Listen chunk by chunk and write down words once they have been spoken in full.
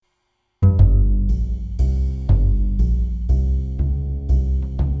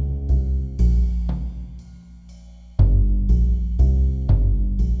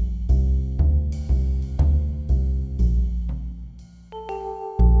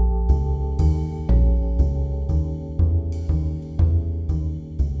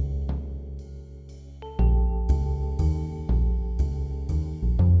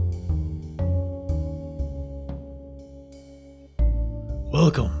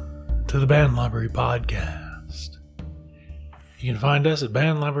Welcome to the Band Library Podcast. You can find us at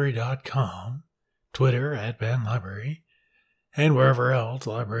bandlibrary.com, Twitter at bandlibrary, and wherever else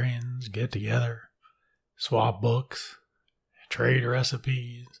librarians get together, swap books, trade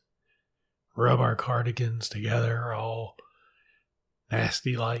recipes, rub our cardigans together all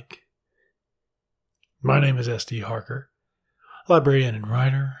nasty-like. My name is S.D. Harker, librarian and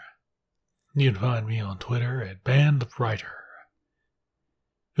writer. You can find me on Twitter at bandwriter.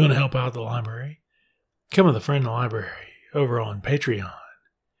 If you want to help out the library, become a friend of the library over on Patreon,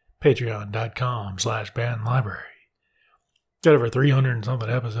 patreon.com/bandlibrary. Got over 300 and something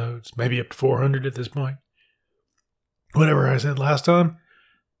episodes, maybe up to 400 at this point. Whatever I said last time,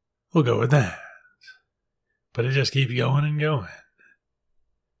 we'll go with that. But it just keeps going and going.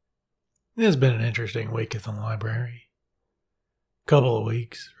 It's been an interesting week at the library. Couple of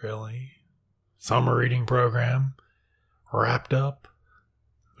weeks, really. Summer reading program wrapped up.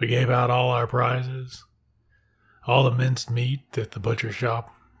 We gave out all our prizes. All the minced meat that the butcher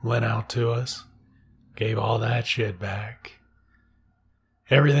shop lent out to us. Gave all that shit back.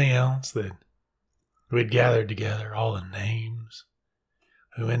 Everything else that we'd gathered together, all the names.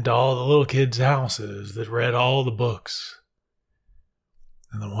 We went to all the little kids' houses that read all the books.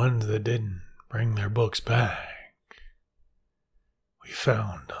 And the ones that didn't bring their books back. We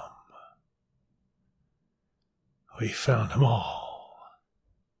found them. We found them all.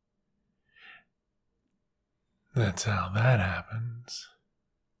 That's how that happens.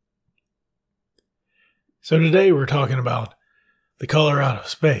 So today we're talking about The Color Out of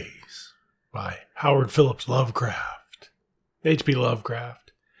Space by Howard Phillips Lovecraft. H.P.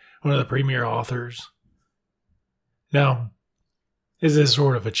 Lovecraft, one of the premier authors. Now, is this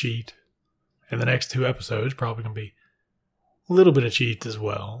sort of a cheat? And the next two episodes probably going to be a little bit of cheats as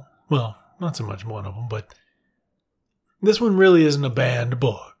well. Well, not so much one of them, but this one really isn't a banned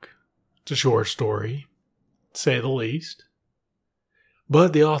book. It's a short story, to say the least.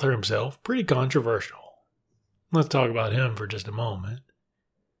 But the author himself, pretty controversial. Let's talk about him for just a moment.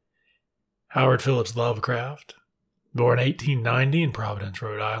 Howard Phillips Lovecraft, born 1890 in Providence,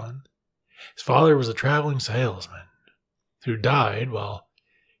 Rhode Island. His father was a traveling salesman who died while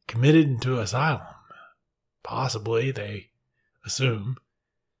committed into asylum. Possibly, they assume,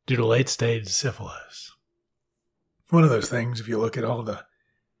 due to late-stage syphilis. One of those things, if you look at all the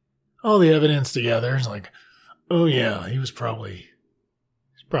evidence together, it's like, oh yeah, he's probably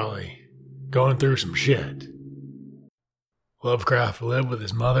going through some shit. Lovecraft lived with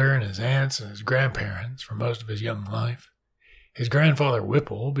his mother and his aunts and his grandparents for most of his young life. His grandfather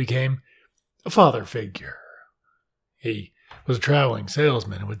Whipple became a father figure. He was a traveling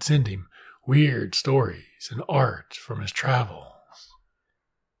salesman and would send him weird stories and art from his travels.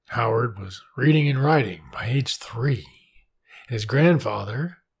 Howard was reading and writing by age 3. And his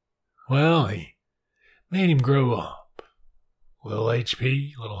grandfather, well, he made him grow up. Little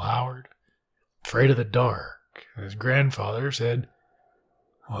HP, little Howard, afraid of the dark. And his grandfather said,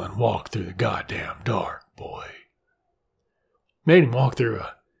 well, then walk through the goddamn dark, boy. Made him walk through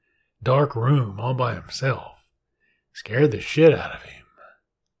a dark room all by himself. Scared the shit out of him.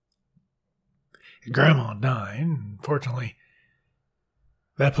 His grandma died, and fortunately,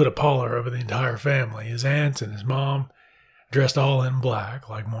 that put a pallor over the entire family. His aunts and his mom dressed all in black,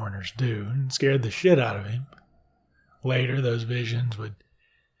 like mourners do, and scared the shit out of him. Later, those visions would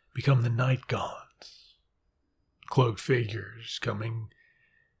become the night gaunts. Cloaked figures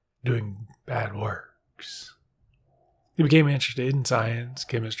doing bad works. He became interested in science,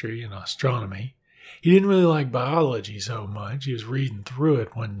 chemistry, and astronomy. He didn't really like biology so much. He was reading through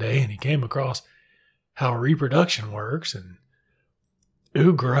it one day, and he came across how reproduction works and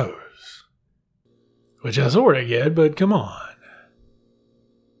who grows. Which I sort of get, but come on.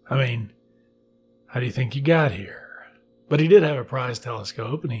 I mean, how do you think you got here? But he did have a prize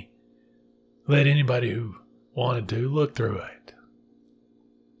telescope, and he let anybody who wanted to look through it.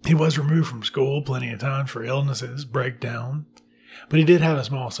 He was removed from school plenty of times for illnesses, breakdown, but he did have a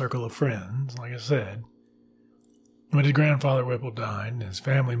small circle of friends, like I said. When his grandfather Whipple died and his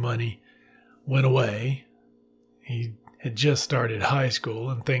family money went away, he had just started high school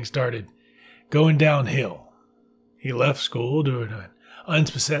and things started going downhill. He left school due to an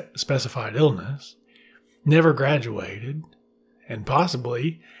unspecified illness, never graduated, and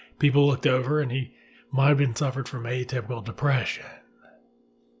possibly people looked over and he might have been suffered from atypical depression.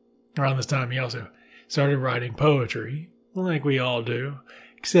 Around this time, he also started writing poetry, like we all do,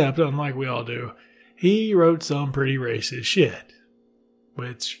 except unlike we all do, he wrote some pretty racist shit,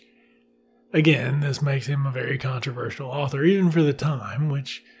 which, again, this makes him a very controversial author, even for the time,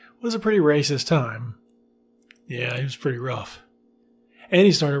 which was a pretty racist time. Yeah, he was pretty rough. and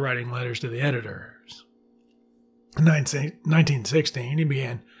he started writing letters to the editors. In 1916, he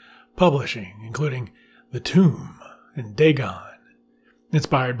began publishing, including The Tomb and Dagon,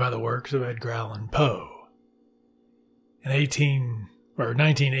 inspired by the works of Edgar Allan Poe. In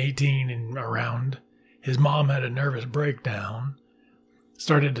 1918 and around, his mom had a nervous breakdown,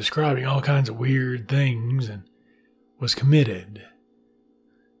 started describing all kinds of weird things, and was committed.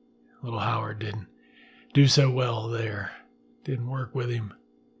 Little Howard didn't do so well there. Didn't work with him.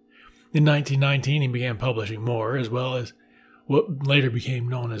 In 1919, he began publishing more, as well as what later became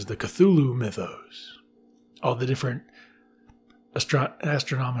known as the Cthulhu mythos. All the different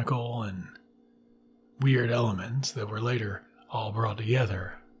astronomical and weird elements that were later all brought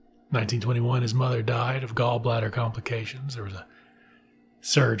together. 1921, his mother died of gallbladder complications. There was a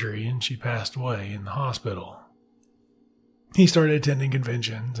surgery and she passed away in the hospital. He started attending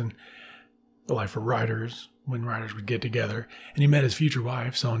conventions and the Life of Writers, when writers would get together, and he met his future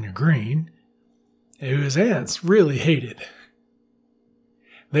wife, Sonia Green, who his aunts really hated.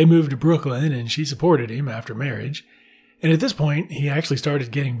 They moved to Brooklyn and she supported him after marriage, and at this point he actually started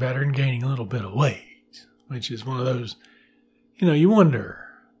getting better and gaining a little bit of weight, which is one of those, you wonder,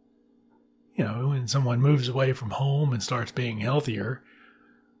 when someone moves away from home and starts being healthier,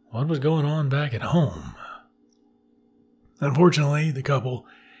 what was going on back at home? Unfortunately, the couple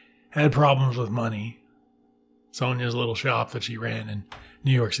had problems with money. Sonia's little shop that she ran in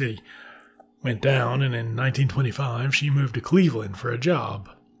New York City went down, and in 1925, she moved to Cleveland for a job.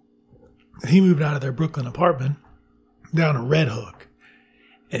 He moved out of their Brooklyn apartment down to Red Hook,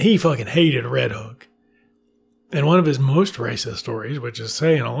 and he fucking hated Red Hook. And one of his most racist stories, which is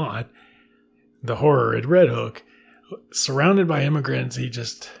saying a lot, the horror at Red Hook, surrounded by immigrants,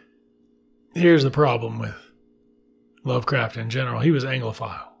 here's the problem with Lovecraft in general. He was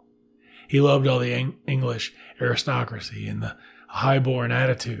Anglophile. He loved all the English aristocracy and the high-born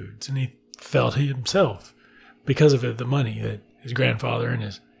attitudes, and he felt he himself, because of the money that his grandfather and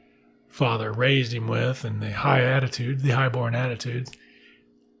his father raised him with, and the high attitude, the high-born attitudes,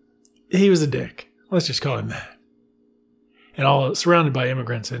 he was a dick. Let's just call him that. And all surrounded by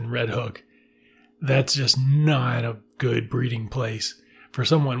immigrants in Red Hook, that's just not a good breeding place for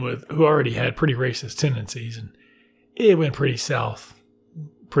someone who already had pretty racist tendencies, and it went pretty south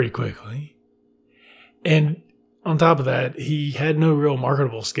pretty quickly. And on top of that, he had no real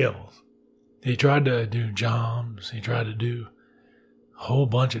marketable skills. He tried to do jobs, he tried to do a whole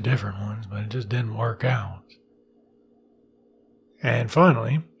bunch of different ones, but it just didn't work out. And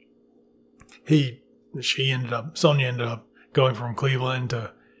finally, Sonia ended up going from Cleveland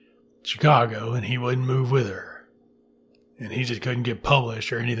to Chicago, and he wouldn't move with her. And he just couldn't get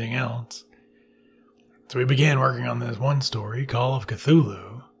published or anything else. So we began working on this one story, Call of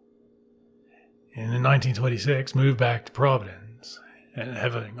Cthulhu, and in 1926 moved back to Providence, and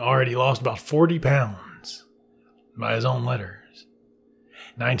having already lost about 40 pounds by his own letters.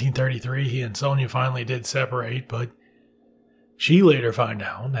 In 1933, he and Sonia finally did separate, but she later found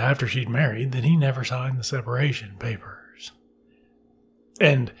out, after she'd married, that he never signed the separation papers.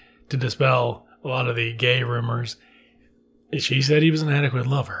 And to dispel a lot of the gay rumors, she said he was an adequate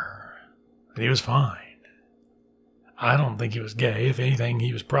lover, that he was fine. I don't think he was gay. If anything,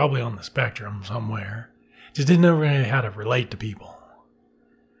 he was probably on the spectrum somewhere. Just didn't know really how to relate to people.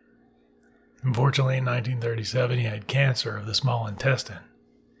 Unfortunately, in 1937, he had cancer of the small intestine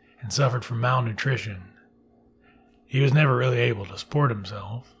and suffered from malnutrition. He was never really able to support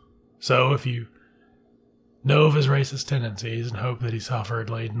himself. So if you know of his racist tendencies and hope that he suffered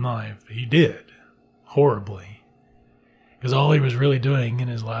late in life, he did. Horribly. Because all he was really doing in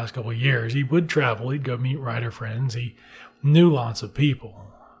his last couple of years, he would travel, he'd go meet writer friends, he knew lots of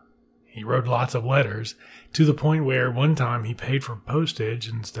people. He wrote lots of letters, to the point where one time he paid for postage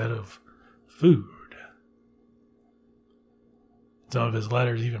instead of food. Some of his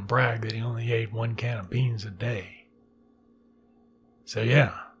letters even bragged that he only ate 1 can of beans a day. So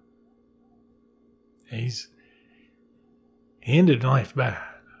yeah, he ended life bad.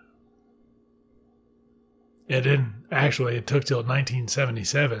 It took till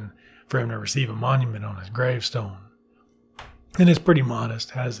 1977 for him to receive a monument on his gravestone. And it's pretty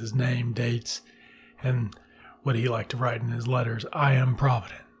modest, has his name, dates, and what he liked to write in his letters, I am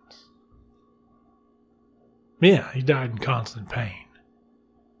Providence. Yeah, he died in constant pain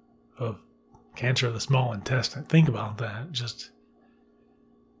of cancer of the small intestine. Think about that. Just,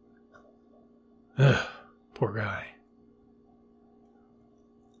 poor guy.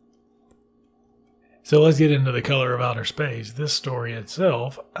 So let's get into The Color of Outer Space. This story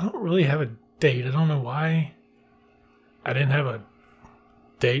itself, I don't really have a date. I don't know why I didn't have a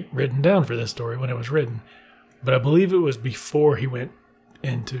date written down for this story when it was written. But I believe it was before he went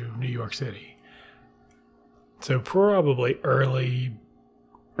into New York City. So probably early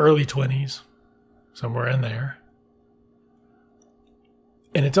 20s, somewhere in there.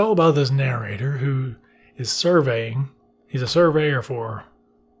 And it's all about this narrator who is surveying. He's a surveyor for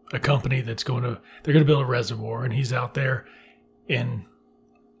a company they're going to build a reservoir, and he's out there in,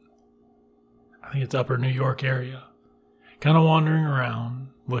 I think it's upper New York area, kind of wandering around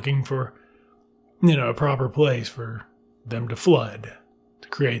looking for, a proper place for them to flood to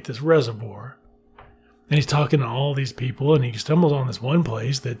create this reservoir. And he's talking to all these people, and he stumbles on this one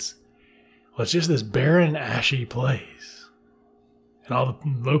place it's just this barren, ashy place. And all the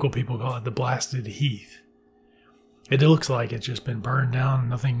local people call it the Blasted Heath. It looks like it's just been burned down,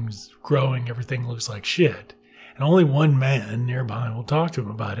 nothing's growing, everything looks like shit. And only one man nearby will talk to him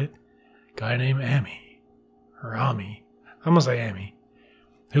about it, a guy named Ami, I'm going to say Ami,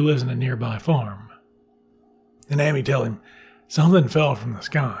 who lives in a nearby farm. And Ami tell him something fell from the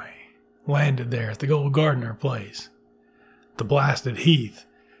sky, landed there at the old Gardner place, the Blasted Heath,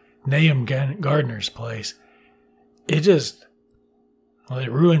 Nahum Gardner's place. It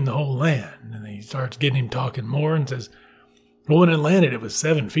ruined the whole land. And he starts getting him talking more and says, well, when it landed, it was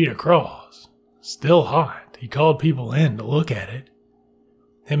 7 feet across, still hot. He called people in to look at it.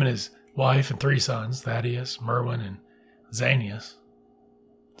 Him and his wife and 3 sons, Thaddeus, Merwin, and Zenas.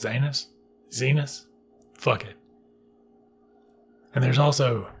 Fuck it. And there's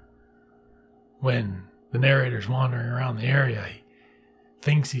also, when the narrator's wandering around the area, he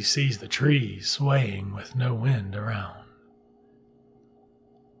thinks he sees the trees swaying with no wind around.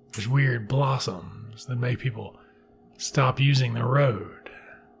 There's weird blossoms that make people stop using the road.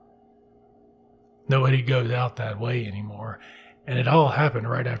 Nobody goes out that way anymore, and it all happened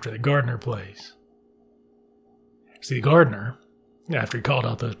right after the Gardner place. See, Gardner, after he called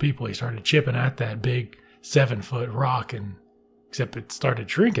out those people, he started chipping at that big 7-foot rock, except it started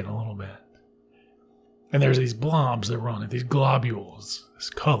shrinking a little bit. And there's these blobs that were on it, these globules, this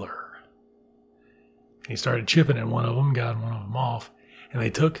color. He started chipping at one of them, got one of them off, and they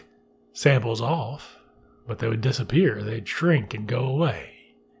took samples off, but they would disappear. They'd shrink and go away,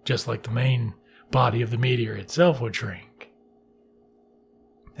 just like the main body of the meteor itself would shrink.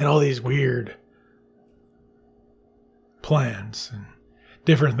 And all these weird plants and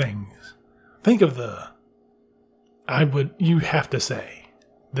different things. Think of you have to say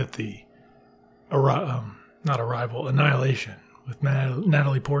that the Annihilation with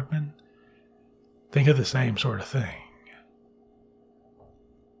Natalie Portman, think of the same sort of thing.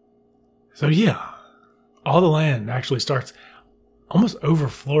 So yeah, all the land actually starts almost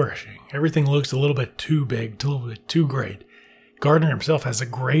over-flourishing. Everything looks a little bit too big, a little bit too great. Gardner himself has a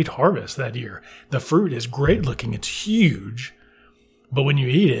great harvest that year. The fruit is great looking, it's huge, but when you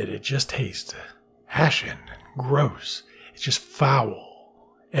eat it, it just tastes ashen and gross. It's just foul.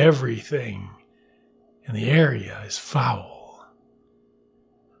 Everything in the area is foul.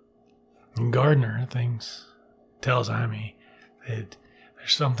 And Gardner tells Ami that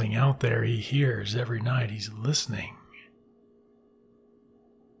there's something out there he hears every night. He's listening.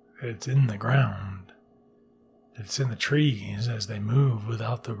 It's in the ground. It's in the trees as they move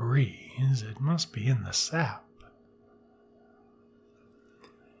without the breeze. It must be in the sap.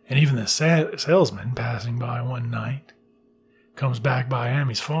 And even the salesman passing by one night comes back by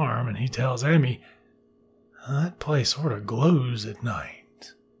Ami's farm, and he tells Ami, that place sort of glows at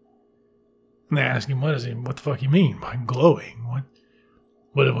night. And they ask him, what the fuck you mean by glowing?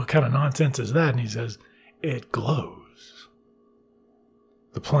 What kind of nonsense is that? And he says, it glows.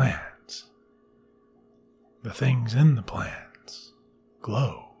 The plants, the things in the plants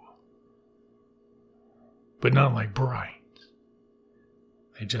glow. But not like bright.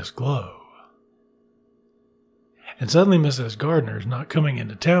 They just glow. And suddenly Mrs. Gardner's not coming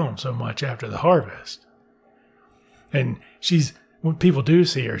into town so much after the harvest. And when people do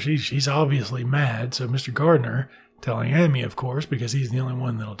see her, she's obviously mad. So Mr. Gardner, telling Ami, of course, because he's the only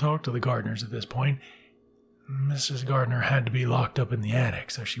one that'll talk to the Gardners at this point, Mrs. Gardner had to be locked up in the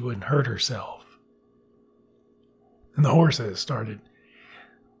attic so she wouldn't hurt herself. And the horses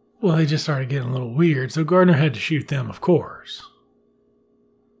they just started getting a little weird, so Gardner had to shoot them, of course.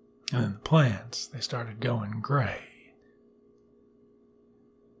 And then the plants, they started going gray.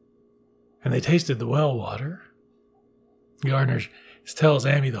 And they tasted the well water. Gardner tells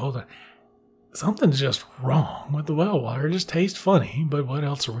Ami the whole time, something's just wrong with the well water. It just tastes funny, but what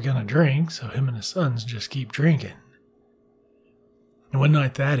else are we going to drink? So him and his sons just keep drinking. And one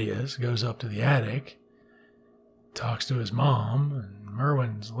night Thaddeus goes up to the attic, talks to his mom, and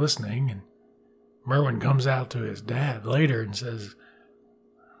Merwin's listening, and Merwin comes out to his dad later and says,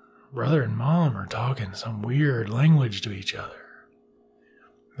 brother and mom are talking some weird language to each other.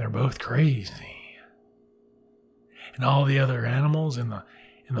 They're both crazy. And all the other animals in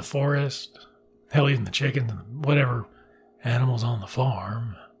the forest, hell, even the chickens and whatever animals on the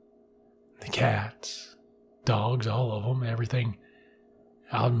farm, the cats, dogs, all of them, everything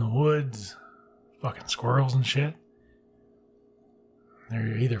out in the woods, fucking squirrels and shit.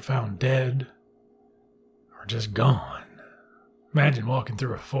 They're either found dead or just gone. Imagine walking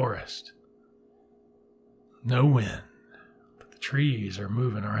through a forest. No wind, but the trees are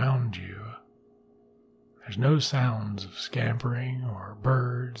moving around you. There's no sounds of scampering or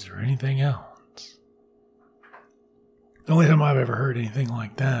birds or anything else. The only time I've ever heard anything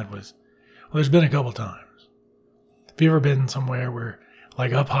like that was, well, there's been a couple times. Have you ever been somewhere where,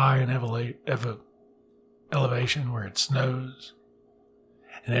 like up high in elevation where it snows?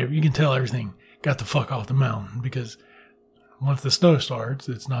 And you can tell everything got the fuck off the mountain because once the snow starts,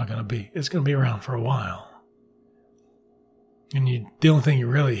 it's going to be around for a while. And the only thing you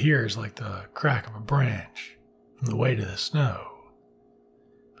really hear is like the crack of a branch from the weight of the snow.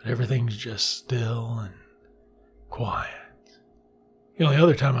 But everything's just still and quiet. The only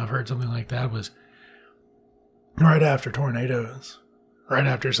other time I've heard something like that was right after tornadoes, right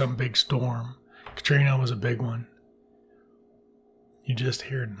after some big storm. Katrina was a big one. You just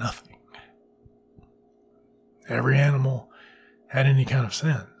hear nothing. Every animal had any kind of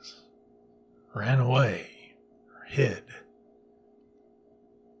sense, ran away, or hid.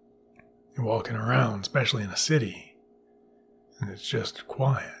 You're walking around, especially in a city, and it's just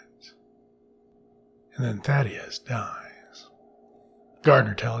quiet. And then Thaddeus dies.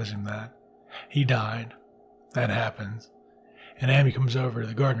 Gardner tells him that. He died. That happens. And Amy comes over to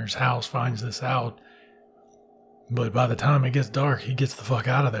the gardener's house, finds this out. But by the time it gets dark, he gets the fuck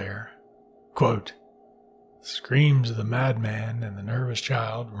out of there. Quote, "Screams of the madman and the nervous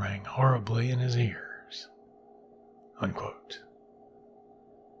child rang horribly in his ears." Unquote.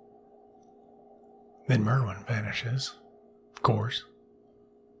 Then Merwin vanishes, of course.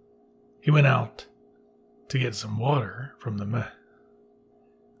 He went out to get some water from the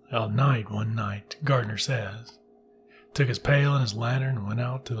night one night, Gardner says. Took his pail and his lantern and went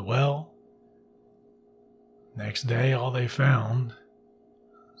out to the well. Next day, all they found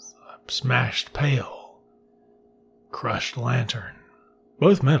was a smashed pail, crushed lantern,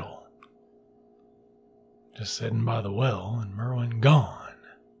 both metal, just sitting by the well, and Merwin gone.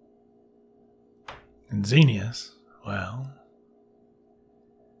 And Xenius, well,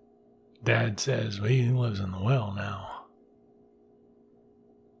 Dad says he lives in the well now.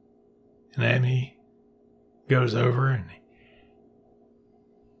 And Amy goes over and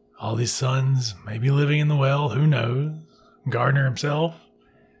all these sons may be living in the well, who knows? Gardner himself,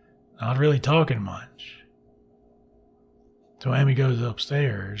 not really talking much. So Amy goes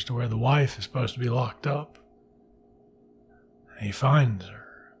upstairs to where the wife is supposed to be locked up. And he finds her.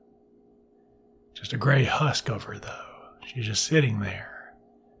 Just a gray husk of her, though. She's just sitting there.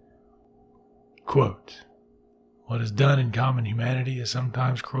 Quote, "What is done in common humanity is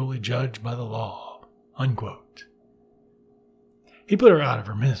sometimes cruelly judged by the law." Unquote. He put her out of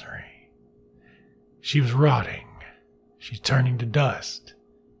her misery. She was rotting. She's turning to dust.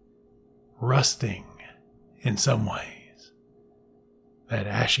 Rusting in some ways. That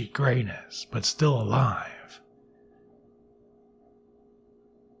ashy grayness, but still alive.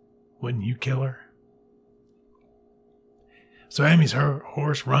 Wouldn't you kill her? So Amy's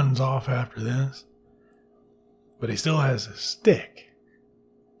horse runs off after this. But he still has his stick.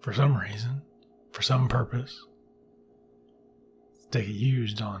 For some reason. For some purpose. Stick he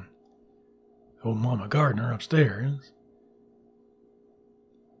used on old Mama Gardner upstairs.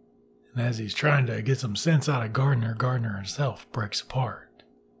 And as he's trying to get some sense out of Gardner, Gardner himself breaks apart.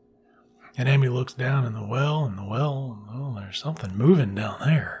 And Amy looks down in the well, oh, there's something moving down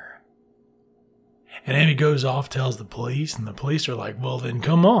there. And Amy goes off, tells the police, and the police are like, well, then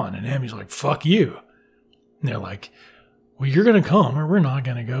come on. And Amy's like, fuck you. And they're like, well, you're going to come or we're not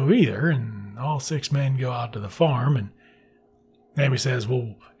going to go either. And all 6 men go out to the farm, and Amy says,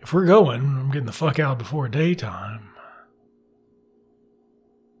 well, if we're going, I'm getting the fuck out before daytime.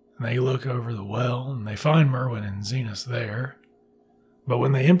 And they look over the well, and they find Merwin and Xenius there. But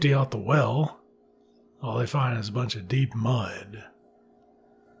when they empty out the well, all they find is a bunch of deep mud.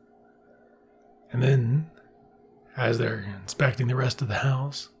 And then, as they're inspecting the rest of the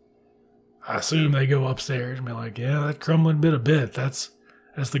house, I assume they go upstairs and be like, yeah, that crumbling bit of bit, that's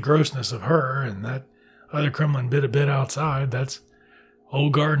the grossness of her, and that other crumbling bit of bit outside, that's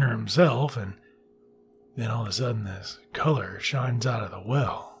old Gardner himself. And then all of a sudden this color shines out of the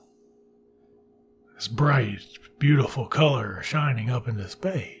well. This bright, beautiful color shining up into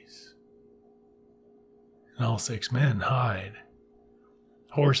space. And all 6 men hide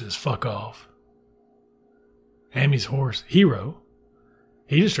Horses fuck off. Amy's horse, Hero,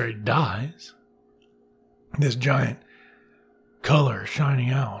 he just straight dies. This giant color shining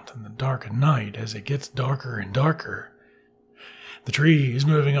out in the dark of night as it gets darker and darker. The trees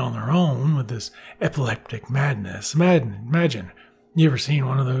moving on their own with this epileptic madness. Imagine, you ever seen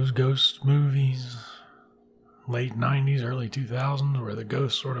one of those ghost movies? Late 90s, early 2000s, where the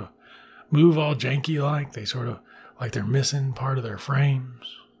ghosts sort of move all janky like. They sort of, like they're missing part of their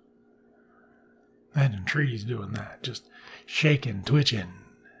frames. Imagine trees doing that, just shaking, twitching.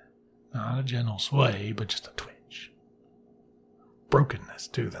 Not a gentle sway, but just a twitch. Brokenness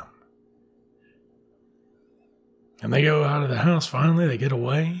to them. And they go out of the house finally, they get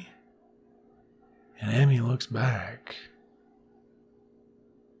away. And Emmy looks back.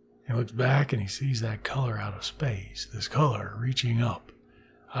 He looks back and he sees that color out of space. This color reaching up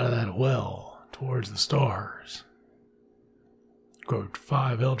out of that well towards the stars. Quote,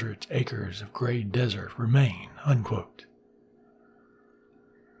 5 eldritch acres of gray desert remain, unquote.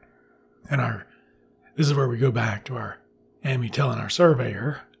 And this is where we go back to our Amy telling our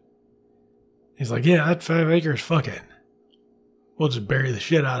surveyor. He's like, yeah, that 5 acres, fuck it. We'll just bury the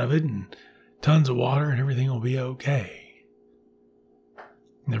shit out of it and tons of water and everything will be okay.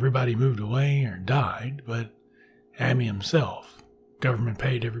 And everybody moved away or died, but Amy himself, government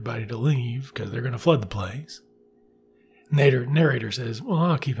paid everybody to leave because they're going to flood the place. Narrator says, well,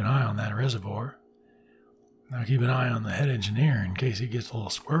 I'll keep an eye on that reservoir. I'll keep an eye on the head engineer in case he gets a little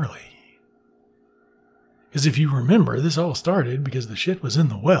squirrely. Because if you remember, this all started because the shit was in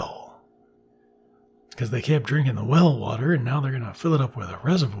the well. Because they kept drinking the well water, and now they're going to fill it up with a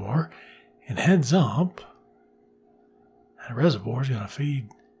reservoir. And heads up, that reservoir is going to feed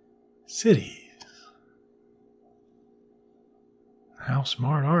cities. How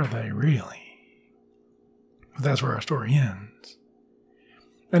smart are they, really? But that's where our story ends.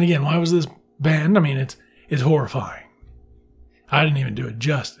 And again, why was this banned? I mean, it's horrifying. I didn't even do it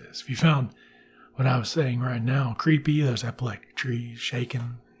justice. If you found what I was saying right now creepy, those epileptic trees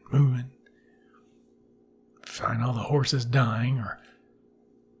shaking, moving, find all the horses dying or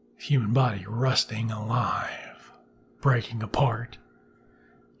human body rusting alive, breaking apart,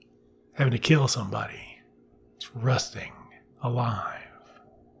 having to kill somebody, it's rusting alive,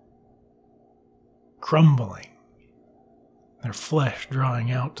 crumbling, their flesh drying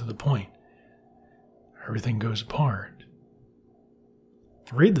out to the point everything goes apart.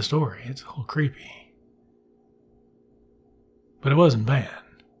 Read the story, it's a little creepy. But it wasn't banned.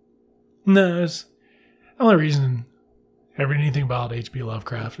 No, it's the only reason anything about H.P.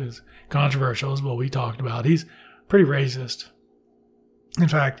 Lovecraft is controversial is what we talked about. He's pretty racist. In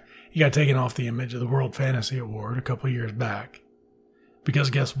fact, he got taken off the image of the World Fantasy Award a couple years back. Because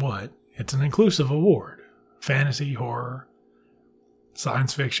guess what? It's an inclusive award. Fantasy, horror,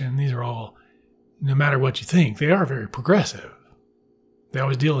 science fiction, these are all, no matter what you think, they are very progressive. They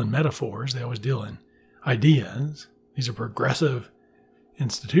always deal in metaphors. They always deal in ideas. These are progressive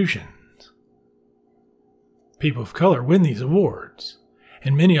institutions. People of color win these awards.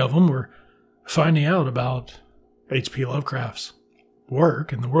 And many of them were finding out about H.P. Lovecraft's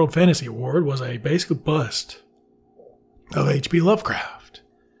work. And the World Fantasy Award was a basic bust of H.P. Lovecraft.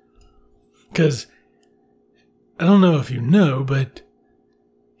 Because, I don't know if you know, but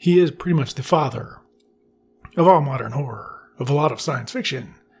he is pretty much the father of all modern horror, of a lot of science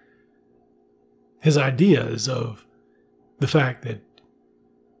fiction. His ideas of the fact that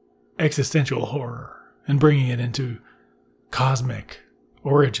existential horror and bringing it into cosmic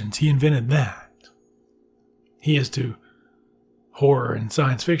origins, he invented that. He is to horror and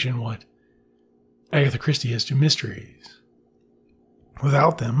science fiction what Agatha Christie is to mysteries.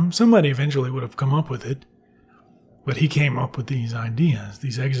 Without them, somebody eventually would have come up with it, but he came up with these ideas,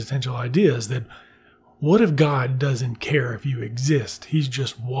 these existential ideas that what if God doesn't care if you exist? He's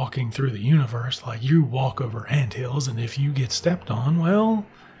just walking through the universe like you walk over anthills, and if you get stepped on, well,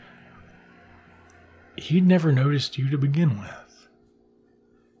 he never noticed you to begin with.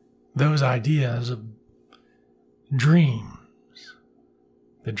 Those ideas of dreams,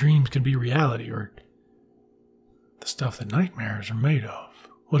 that dreams could be reality, or the stuff that nightmares are made of.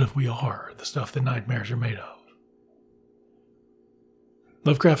 What if we are the stuff that nightmares are made of?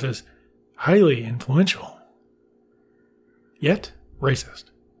 Lovecraft is highly influential, yet racist.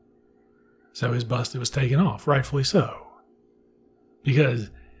 So his bust was taken off, rightfully so. Because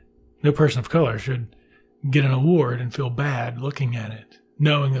no person of color should get an award and feel bad looking at it,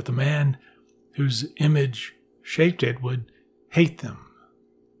 knowing that the man whose image shaped it would hate them.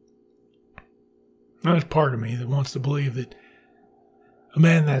 Now, there's part of me that wants to believe that a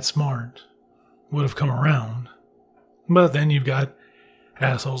man that smart would have come around. But then you've got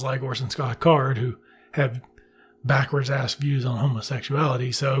assholes like Orson Scott Card who have backwards-ass views on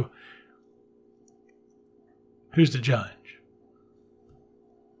homosexuality, so who's to judge?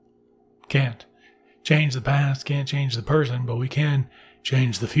 Can't change the past, can't change the person, but we can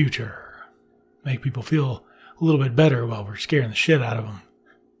change the future. Make people feel a little bit better while we're scaring the shit out of them.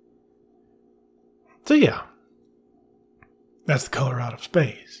 So yeah, that's The Color Out of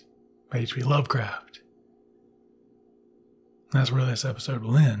Space by H.P. Lovecraft. That's where this episode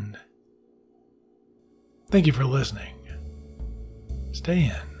will end. Thank you for listening. Stay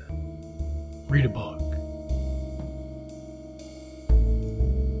in. Read a book.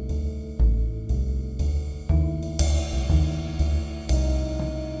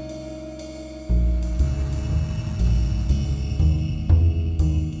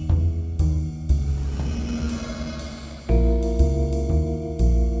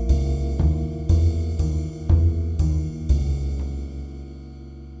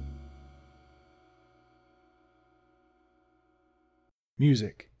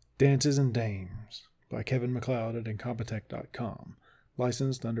 Music, Dances and Dames by Kevin MacLeod at Incompetech.com.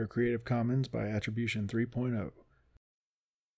 Licensed under Creative Commons by Attribution 3.0.